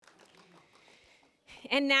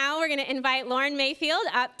And now we're going to invite Lauren Mayfield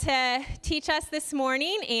up to teach us this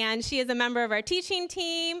morning. And she is a member of our teaching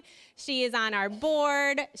team. She is on our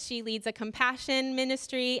board. She leads a compassion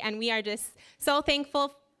ministry. And we are just so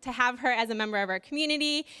thankful to have her as a member of our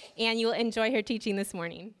community. And you'll enjoy her teaching this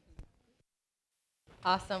morning.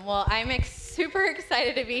 Awesome. Well, I'm super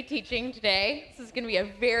excited to be teaching today. This is going to be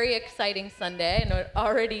a very exciting Sunday. I know it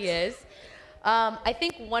already is. I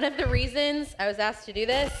think one of the reasons I was asked to do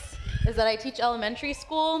this is that I teach elementary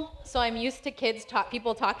school, so I'm used to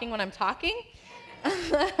people talking when I'm talking.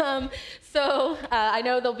 So I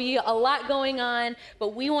know there'll be a lot going on,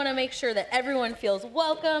 but we want to make sure that everyone feels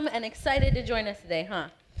welcome and excited to join us today, huh?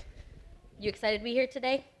 You excited to be here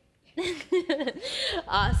today?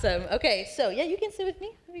 Awesome. Okay, so yeah, you can sit with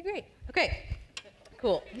me. That'd be great. Okay,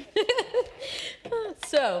 cool.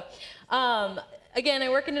 So, again, I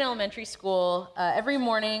work in an elementary school. Every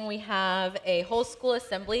morning we have a whole school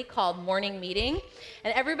assembly called morning meeting,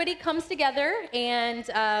 and everybody comes together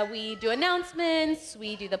and we do announcements,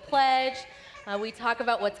 we do the pledge, we talk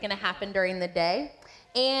about what's going to happen during the day.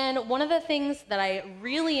 And one of the things that I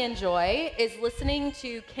really enjoy is listening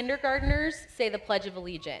to kindergartners say the Pledge of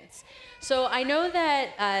Allegiance. So I know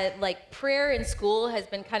that prayer in school has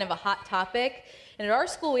been kind of a hot topic. And at our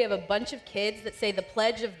school, we have a bunch of kids that say the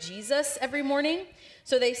Pledge of Jesus every morning.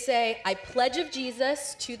 So they say, I pledge of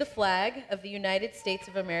Jesus to the flag of the United States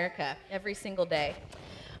of America every single day.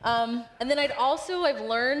 And then I've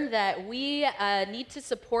learned that we need to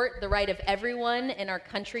support the right of everyone in our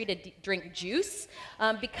country to drink juice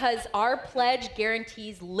because our pledge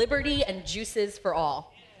guarantees liberty and juices for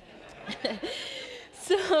all.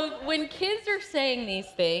 So when kids are saying these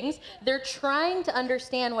things, they're trying to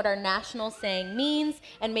understand what our national saying means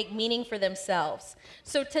and make meaning for themselves.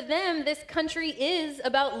 So to them, this country is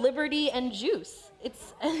about liberty and juice.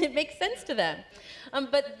 It makes sense to them.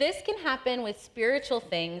 But this can happen with spiritual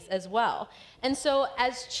things as well. And so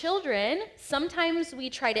as children, sometimes we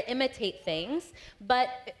try to imitate things,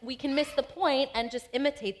 but we can miss the point and just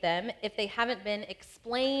imitate them if they haven't been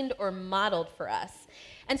explained or modeled for us.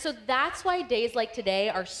 And so that's why days like today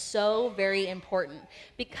are so very important,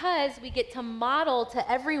 because we get to model to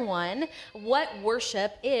everyone what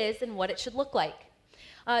worship is and what it should look like.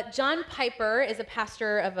 John Piper is a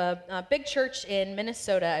pastor of a big church in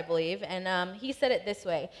Minnesota, I believe, and he said it this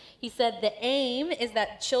way. He said, the aim is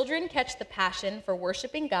that children catch the passion for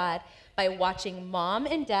worshiping God by watching mom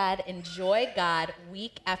and dad enjoy God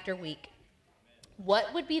week after week.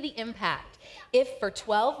 What would be the impact if for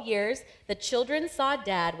 12 years the children saw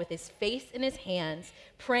dad with his face in his hands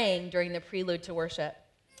praying during the prelude to worship?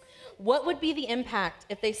 What would be the impact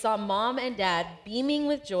if they saw mom and dad beaming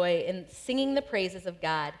with joy and singing the praises of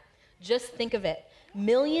God? Just think of it.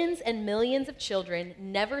 Millions and millions of children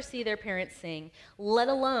never see their parents sing, let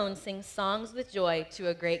alone sing songs with joy to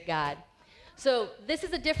a great God. So this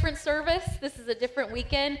is a different service, this is a different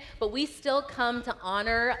weekend, but we still come to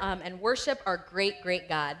honor and worship our great, great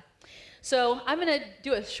God. So I'm going to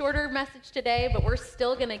do a shorter message today, but we're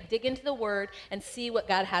still going to dig into the Word and see what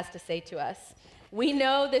God has to say to us. We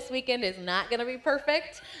know this weekend is not going to be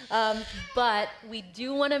perfect, but we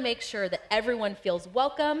do want to make sure that everyone feels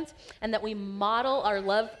welcomed and that we model our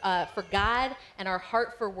love for God and our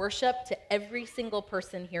heart for worship to every single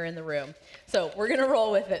person here in the room. So we're going to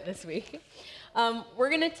roll with it this week. We're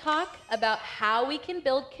going to talk about how we can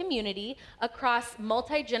build community across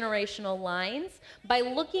multi-generational lines by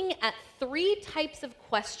looking at 3 types of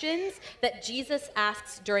questions that Jesus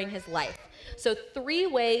asks during his life. So 3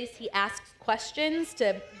 ways he asks questions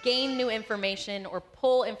to gain new information or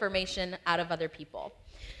pull information out of other people.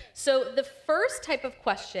 So the first type of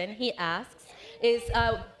question he asks is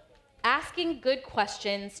asking good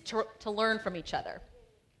questions to learn from each other.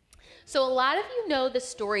 So a lot of you know the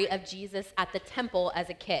story of Jesus at the temple as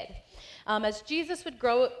a kid. As Jesus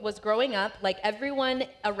was growing up, like everyone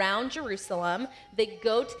around Jerusalem, they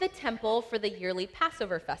go to the temple for the yearly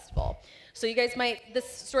Passover festival. So this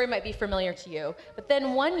story might be familiar to you. But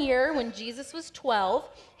then one year when Jesus was 12,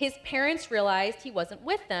 his parents realized he wasn't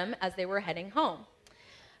with them as they were heading home.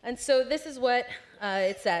 And so this is what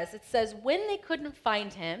it says. It says, when they couldn't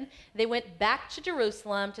find him, they went back to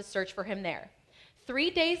Jerusalem to search for him there.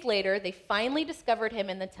 3 days later, they finally discovered him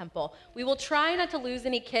in the temple. We will try not to lose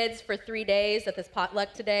any kids for 3 days at this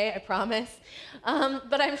potluck today, I promise.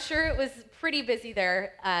 But I'm sure it was pretty busy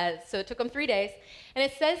there, so it took them 3 days. And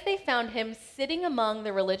it says they found him sitting among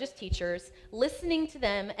the religious teachers, listening to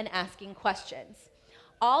them and asking questions.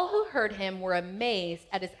 All who heard him were amazed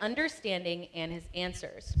at his understanding and his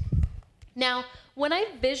answers. Now, when I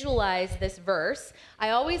visualize this verse,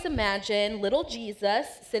 I always imagine little Jesus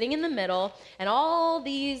sitting in the middle and all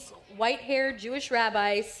these white-haired Jewish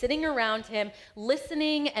rabbis sitting around him,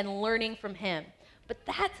 listening and learning from him. But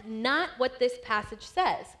that's not what this passage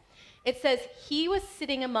says. It says he was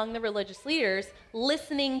sitting among the religious leaders,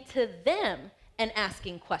 listening to them and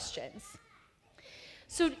asking questions.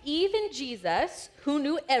 So even Jesus, who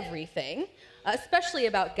knew everything, especially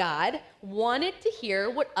about God, wanted to hear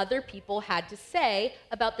what other people had to say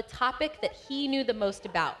about the topic that he knew the most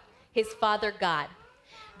about, his Father God.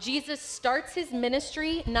 Jesus starts his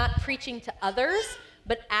ministry not preaching to others,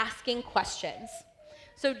 but asking questions.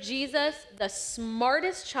 So Jesus, the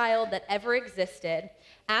smartest child that ever existed,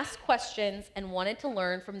 asked questions and wanted to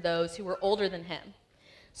learn from those who were older than him.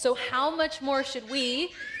 So how much more should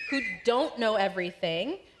we, who don't know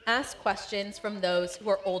everything, ask questions from those who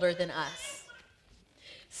are older than us?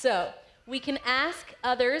 So we can ask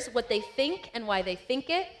others what they think and why they think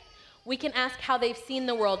it. We can ask how they've seen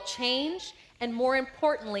the world change, and more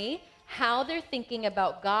importantly, how their thinking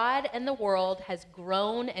about God and the world has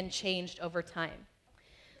grown and changed over time.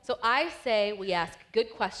 So I say we ask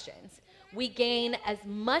good questions. We gain as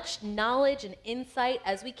much knowledge and insight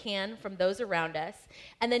as we can from those around us,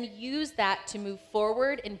 and then use that to move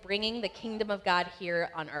forward in bringing the kingdom of God here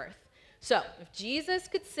on earth. So if Jesus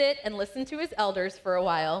could sit and listen to his elders for a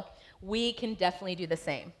while, we can definitely do the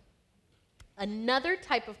same. Another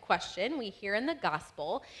type of question we hear in the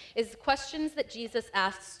gospel is questions that Jesus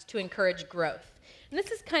asks to encourage growth. And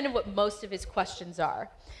this is kind of what most of his questions are.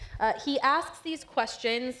 He asks these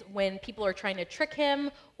questions when people are trying to trick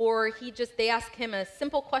him, or they ask him a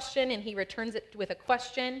simple question and he returns it with a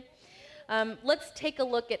question. Let's take a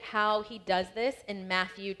look at how he does this in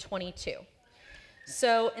Matthew 22.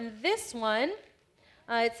 So in this one,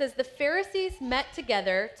 it says, the Pharisees met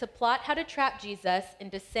together to plot how to trap Jesus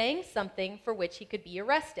into saying something for which he could be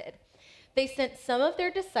arrested. They sent some of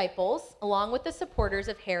their disciples, along with the supporters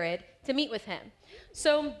of Herod, to meet with him.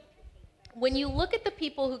 So when you look at the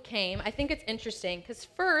people who came, I think it's interesting, because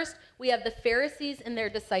first we have the Pharisees and their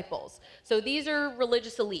disciples. So these are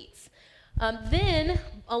religious elites. Then,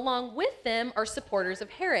 along with them, are supporters of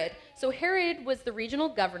Herod. So Herod was the regional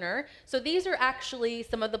governor. So these are actually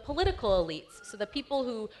some of the political elites. So the people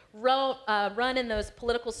who run in those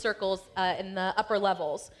political circles in the upper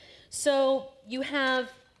levels. So you have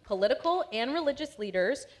political and religious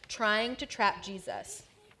leaders trying to trap Jesus.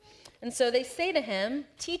 And so they say to him,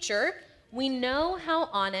 "Teacher, we know how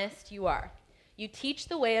honest you are. You teach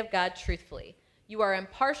the way of God truthfully. You are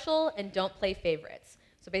impartial and don't play favorites."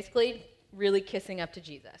 So basically, really kissing up to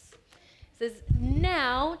Jesus. It says,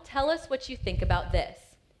 "Now tell us what you think about this.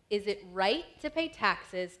 Is it right to pay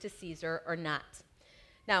taxes to Caesar or not?"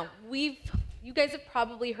 Now, you guys have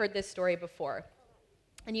probably heard this story before.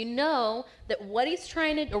 And you know that what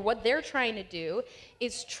they're trying to do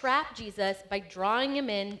is trap Jesus by drawing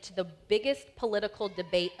him into the biggest political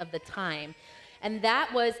debate of the time. And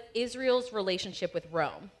that was Israel's relationship with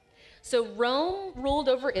Rome. So Rome ruled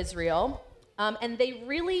over Israel, and they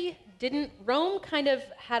really Rome kind of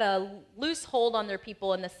had a loose hold on their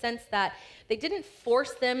people in the sense that they didn't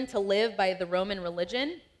force them to live by the Roman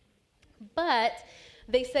religion, but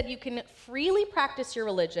they said you can freely practice your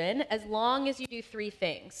religion as long as you do three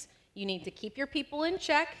things. You need to keep your people in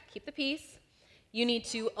check, keep the peace. You need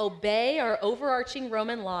to obey our overarching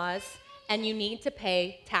Roman laws, and you need to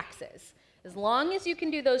pay taxes. As long as you can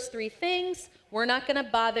do those three things, we're not going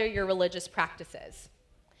to bother your religious practices.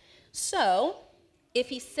 So, if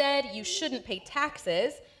he said you shouldn't pay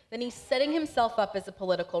taxes, then he's setting himself up as a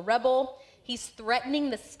political rebel. He's threatening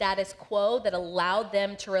the status quo that allowed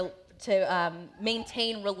them to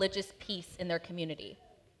maintain religious peace in their community.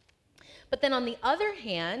 But then on the other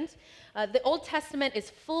hand, the Old Testament is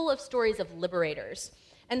full of stories of liberators.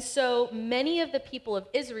 And so many of the people of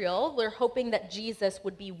Israel were hoping that Jesus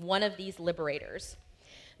would be one of these liberators,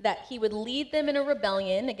 that he would lead them in a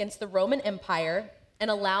rebellion against the Roman Empire and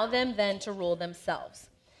allow them then to rule themselves.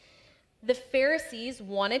 The Pharisees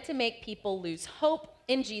wanted to make people lose hope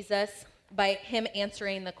in Jesus by him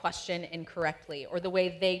answering the question incorrectly, or the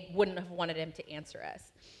way they wouldn't have wanted him to answer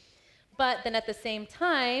us. But then at the same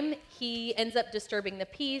time, he ends up disturbing the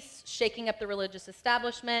peace, shaking up the religious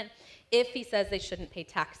establishment, if he says they shouldn't pay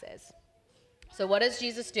taxes. So what does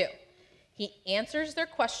Jesus do? He answers their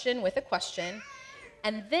question with a question,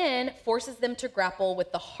 and then forces them to grapple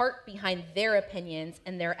with the heart behind their opinions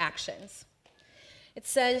and their actions. It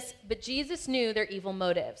says, "But Jesus knew their evil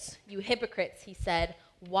motives. 'You hypocrites,' he said,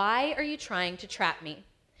 'why are you trying to trap me?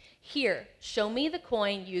 Here, show me the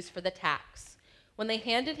coin used for the tax.' When they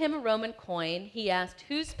handed him a Roman coin, he asked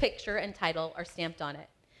whose picture and title are stamped on it.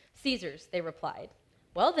 Caesar's, they replied.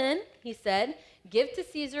 Well then, he said, give to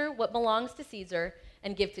Caesar what belongs to Caesar,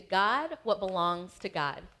 and give to God what belongs to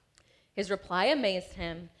God. His reply amazed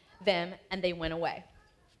them, and they went away.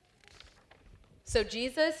 So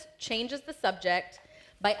Jesus changes the subject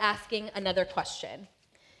by asking another question.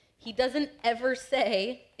 He doesn't ever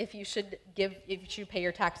say if you should pay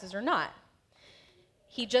your taxes or not.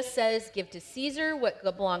 He just says, give to Caesar what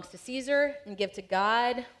belongs to Caesar, and give to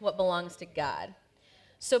God what belongs to God.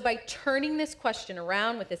 So by turning this question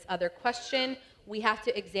around with this other question, we have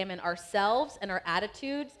to examine ourselves and our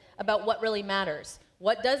attitudes about what really matters.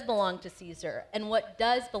 What does belong to Caesar, and what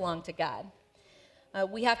does belong to God?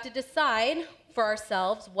 We have to decide for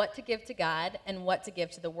ourselves what to give to God and what to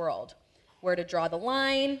give to the world, where to draw the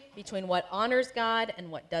line between what honors God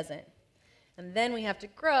and what doesn't. And then we have to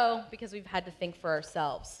grow because we've had to think for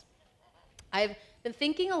ourselves. I've been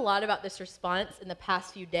thinking a lot about this response in the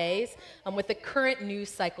past few days with the current news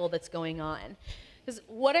cycle that's going on. Because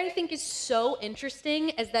what I think is so interesting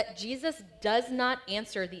is that Jesus does not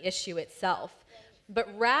answer the issue itself, but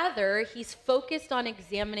rather he's focused on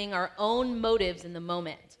examining our own motives in the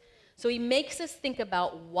moment. So he makes us think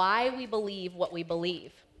about why we believe what we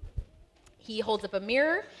believe. He holds up a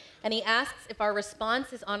mirror and he asks if our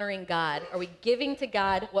response is honoring God. Are we giving to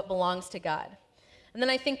God what belongs to God? And then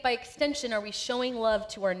I think by extension, are we showing love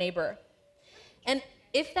to our neighbor? And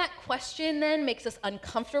if that question then makes us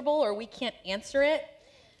uncomfortable or we can't answer it,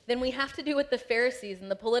 then we have to do what the Pharisees and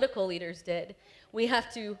the political leaders did. We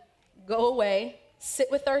have to go away, sit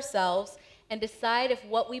with ourselves, and decide if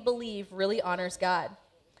what we believe really honors God.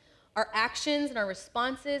 Our actions and our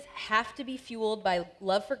responses have to be fueled by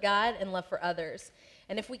love for God and love for others.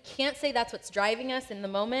 And if we can't say that's what's driving us in the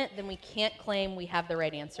moment, then we can't claim we have the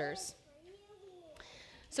right answers.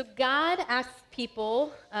 So God asks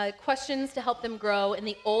people questions to help them grow in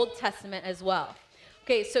the Old Testament as well.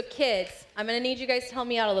 Okay, so kids, I'm going to need you guys to help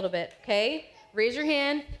me out a little bit, okay? Raise your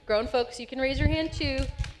hand. Grown folks, you can raise your hand too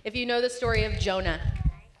if you know the story of Jonah.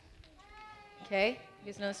 Okay,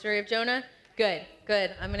 you guys know the story of Jonah? Good.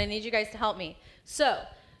 I'm going to need you guys to help me. So,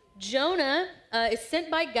 Jonah is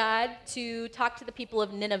sent by God to talk to the people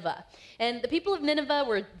of Nineveh. And the people of Nineveh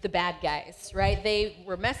were the bad guys, right? They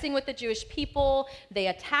were messing with the Jewish people. They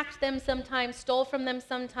attacked them sometimes, stole from them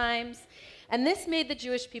sometimes. And this made the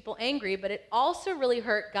Jewish people angry, but it also really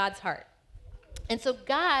hurt God's heart. And so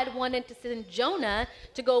God wanted to send Jonah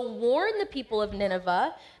to go warn the people of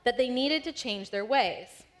Nineveh that they needed to change their ways.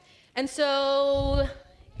 And so,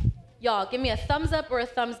 y'all, give me a thumbs up or a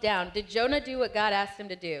thumbs down. Did Jonah do what God asked him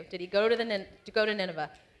to do? Did he go to Nineveh?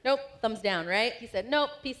 Nope, thumbs down, right? He said, nope,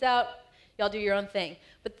 peace out. Y'all do your own thing.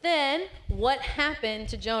 But then, what happened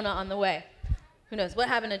to Jonah on the way? Who knows? What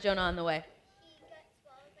happened to Jonah on the way?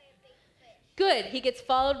 Good, he gets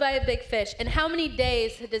followed by a big fish. And how many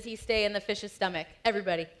days does he stay in the fish's stomach?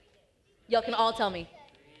 Everybody. Y'all can all tell me.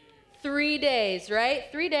 3 days, right?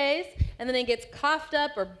 3 days. And then he gets coughed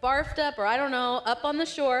up or barfed up or I don't know, up on the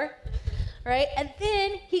shore, right? And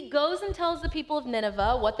then he goes and tells the people of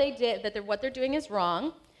Nineveh what they did, that what they're doing is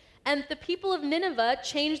wrong. And the people of Nineveh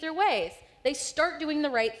change their ways. They start doing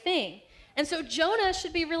the right thing. And so Jonah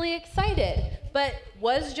should be really excited. But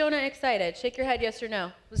was Jonah excited? Shake your head yes or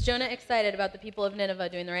no. Was Jonah excited about the people of Nineveh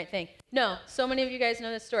doing the right thing? No. So many of you guys know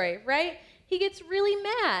this story, right? He gets really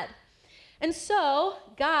mad. And so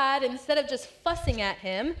God, instead of just fussing at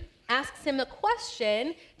him, asks him a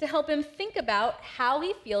question to help him think about how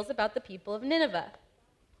he feels about the people of Nineveh.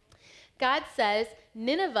 God says,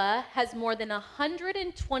 Nineveh has more than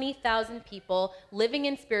 120,000 people living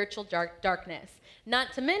in spiritual darkness,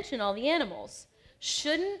 not to mention all the animals.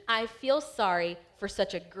 Shouldn't I feel sorry for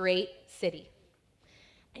such a great city?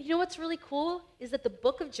 And you know what's really cool is that the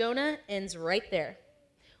book of Jonah ends right there.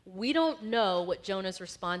 We don't know what Jonah's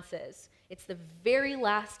response is. It's the very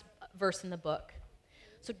last verse in the book.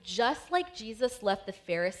 So just like Jesus left the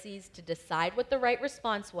Pharisees to decide what the right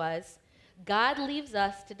response was, God leaves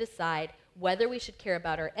us to decide whether we should care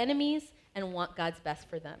about our enemies and want God's best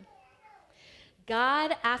for them.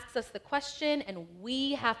 God asks us the question, and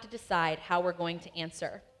we have to decide how we're going to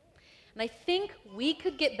answer. And I think we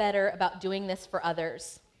could get better about doing this for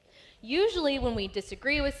others. Usually when we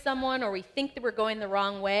disagree with someone or we think that we're going the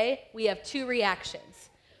wrong way, we have two reactions.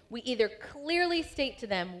 We either clearly state to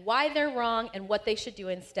them why they're wrong and what they should do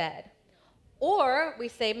instead. Or we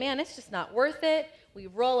say, man, it's just not worth it. We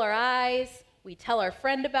roll our eyes, we tell our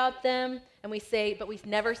friend about them, and but we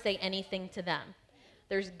never say anything to them.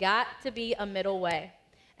 There's got to be a middle way.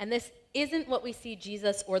 And this isn't what we see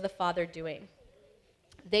Jesus or the Father doing.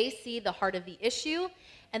 They see the heart of the issue,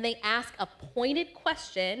 and they ask a pointed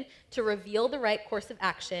question to reveal the right course of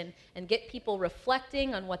action and get people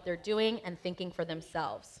reflecting on what they're doing and thinking for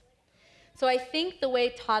themselves. So I think the way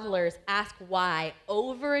toddlers ask why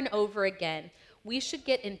over and over again, we should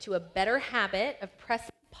get into a better habit of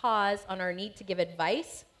pressing pause on our need to give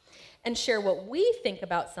advice and share what we think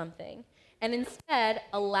about something, and instead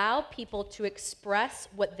allow people to express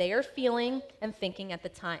what they are feeling and thinking at the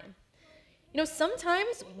time.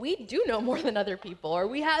 Sometimes we do know more than other people, or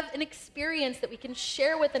we have an experience that we can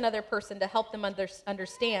share with another person to help them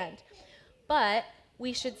understand. But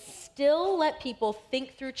we should still let people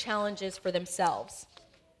think through challenges for themselves.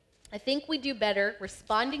 I think we do better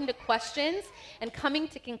responding to questions and coming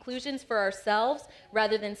to conclusions for ourselves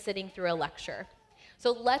rather than sitting through a lecture.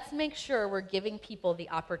 So let's make sure we're giving people the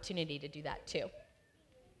opportunity to do that too.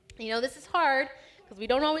 This is hard because we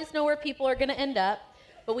don't always know where people are going to end up,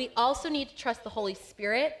 but we also need to trust the Holy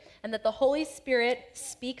Spirit and that the Holy Spirit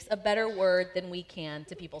speaks a better word than we can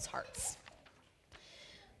to people's hearts.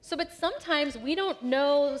 But sometimes we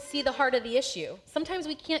don't see the heart of the issue. Sometimes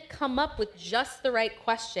we can't come up with just the right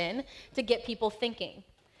question to get people thinking.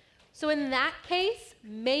 So in that case,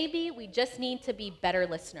 maybe we just need to be better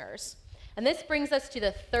listeners. And this brings us to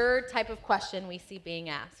the third type of question we see being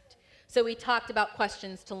asked. So we talked about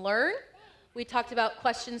questions to learn, we talked about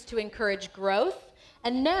questions to encourage growth,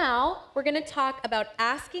 and now we're going to talk about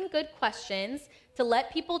asking good questions to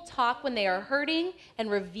let people talk when they are hurting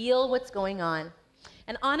and reveal what's going on.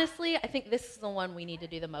 And honestly, I think this is the one we need to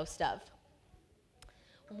do the most of.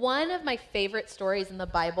 One of my favorite stories in the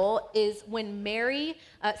Bible is when Mary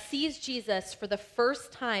sees Jesus for the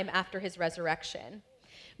first time after his resurrection.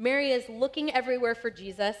 Mary is looking everywhere for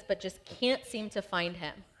Jesus, but just can't seem to find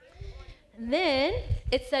him. And then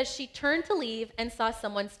it says she turned to leave and saw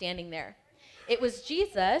someone standing there. It was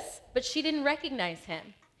Jesus, but she didn't recognize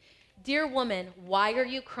him. "Dear woman, why are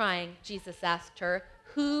you crying?" Jesus asked her.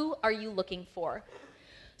 "Who are you looking for?"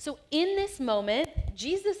 So in this moment,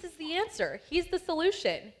 Jesus is the answer. He's the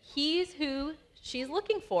solution. He's who she's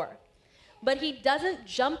looking for. But he doesn't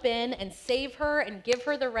jump in and save her and give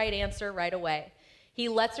her the right answer right away. He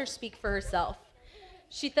lets her speak for herself.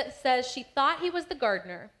 She says she thought he was the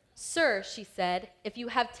gardener. "Sir," she said, "if you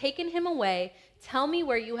have taken him away, tell me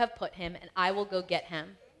where you have put him, and I will go get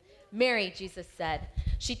him." "Mary," Jesus said.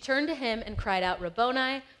 She turned to him and cried out,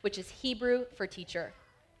 "Rabboni," which is Hebrew for teacher.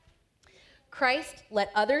 Christ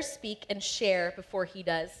let others speak and share before he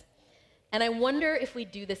does. And I wonder if we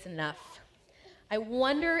do this enough. I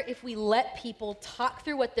wonder if we let people talk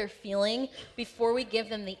through what they're feeling before we give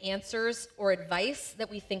them the answers or advice that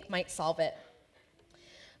we think might solve it.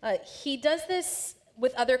 He does this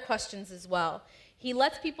with other questions as well. He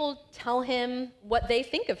lets people tell him what they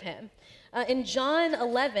think of him. In John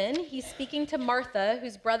 11, he's speaking to Martha,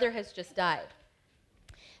 whose brother has just died.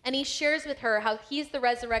 And he shares with her how he's the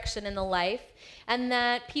resurrection and the life, and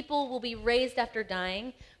that people will be raised after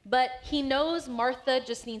dying, but he knows Martha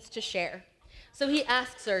just needs to share. So he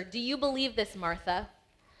asks her, "Do you believe this, Martha?"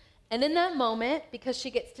 And in that moment, because she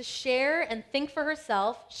gets to share and think for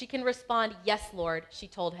herself, she can respond, "Yes, Lord," she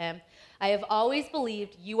told him. "I have always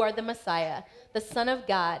believed you are the Messiah, the Son of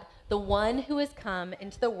God, the one who has come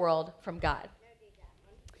into the world from God."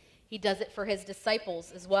 He does it for his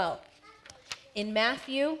disciples as well. In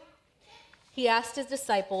Matthew, he asked his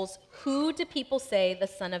disciples, "Who do people say the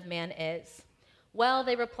Son of Man is?" "Well,"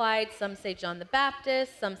 they replied, "some say John the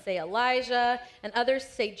Baptist, some say Elijah, and others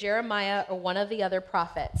say Jeremiah or one of the other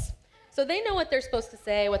prophets." So they know what they're supposed to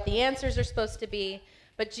say, what the answers are supposed to be,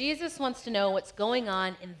 but Jesus wants to know what's going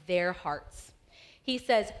on in their hearts. He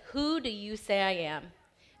says, "Who do you say I am?"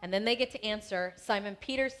 And then they get to answer. Simon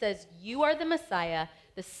Peter says, "You are the Messiah,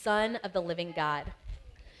 the Son of the living God."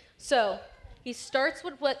 So he starts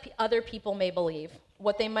with what other people may believe,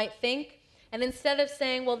 what they might think, and instead of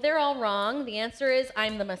saying, "Well, they're all wrong, the answer is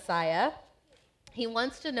I'm the Messiah," he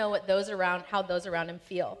wants to know what how those around him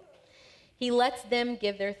feel. He lets them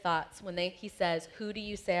give their thoughts when he says, "Who do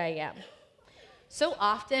you say I am?" So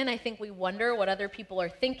often, I think we wonder what other people are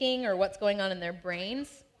thinking or what's going on in their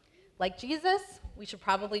brains. Like Jesus, we should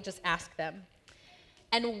probably just ask them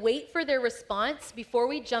and wait for their response before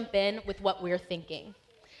we jump in with what we're thinking.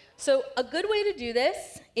 So a good way to do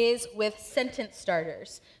this is with sentence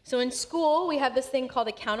starters. So in school, we have this thing called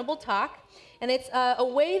accountable talk, and it's a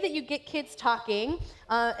way that you get kids talking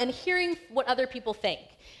and hearing what other people think.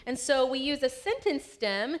 And so we use a sentence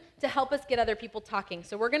stem to help us get other people talking.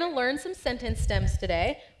 So we're going to learn some sentence stems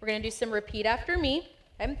today. We're going to do some repeat after me.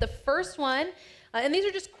 Okay? The first one, and these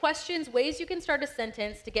are just questions, ways you can start a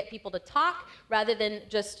sentence to get people to talk rather than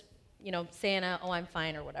just, saying, "Oh, I'm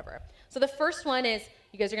fine," or whatever. So the first one is,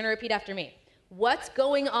 You guys are going to repeat after me. What's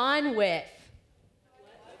going on with?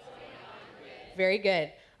 Very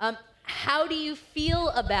good. How do you feel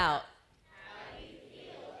about?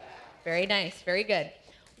 Very nice. Very good.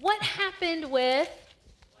 What happened with?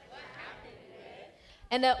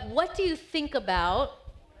 And what do you think about?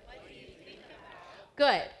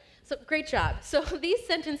 Good. So great job. So these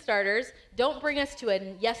sentence starters don't bring us to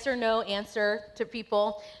a yes or no answer to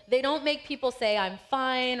people. They don't make people say, I'm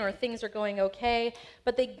fine, or things are going okay,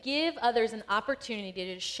 but they give others an opportunity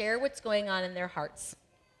to share what's going on in their hearts.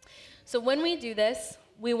 So when we do this,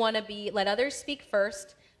 we want to let others speak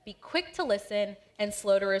first, be quick to listen, and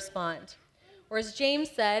slow to respond. Or as James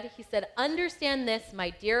said, he said, understand this, my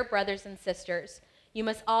dear brothers and sisters. You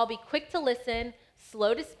must all be quick to listen,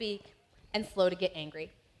 slow to speak, and slow to get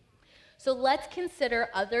angry. So let's consider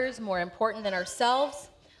others more important than ourselves.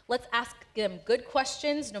 Let's ask them good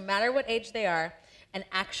questions, no matter what age they are, and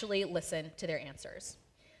actually listen to their answers.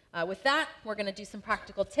 With that, we're going to do some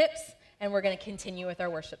practical tips, and we're going to continue with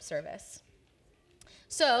our worship service.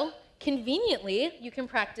 So, conveniently, you can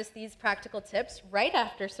practice these practical tips right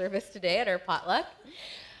after service today at our potluck.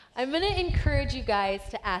 I'm going to encourage you guys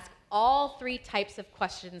to ask all 3 types of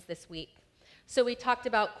questions this week. So we talked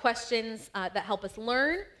about questions that help us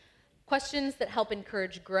learn, questions that help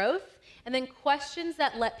encourage growth, and then questions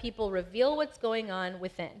that let people reveal what's going on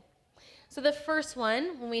within. So the first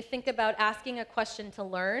one, when we think about asking a question to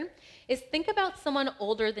learn, is think about someone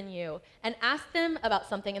older than you and ask them about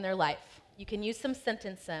something in their life. You can use some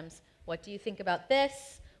sentence sims. What do you think about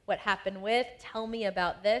this? What happened with? Tell me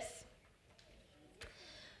about this.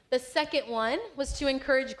 The second one was to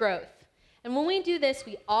encourage growth. And when we do this,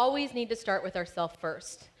 we always need to start with ourselves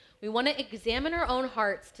first. We want to examine our own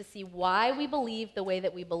hearts to see why we believe the way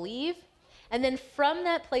that we believe. And then from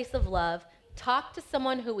that place of love, talk to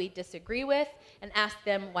someone who we disagree with and ask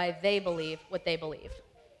them why they believe what they believe.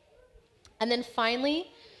 And then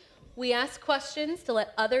finally, we ask questions to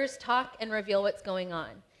let others talk and reveal what's going on.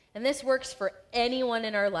 And this works for anyone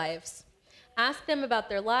in our lives. Ask them about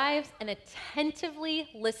their lives and attentively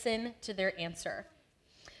listen to their answer.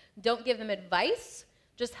 Don't give them advice,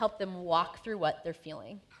 just help them walk through what they're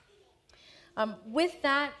feeling. With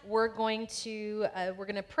that, we're going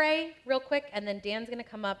to pray real quick, and then Dan's going to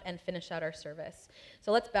come up and finish out our service.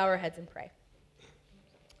 So let's bow our heads and pray.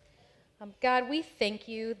 God, we thank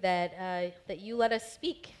you that you let us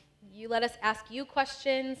speak. You let us ask you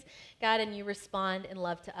questions, God, and you respond in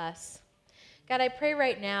love to us. God, I pray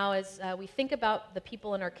right now as we think about the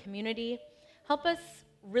people in our community, help us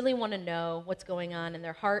really want to know what's going on in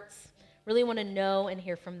their hearts, really want to know and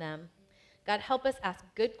hear from them. God, help us ask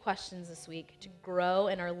good questions this week to grow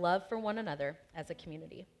in our love for one another as a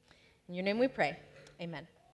community. In your name we pray. Amen.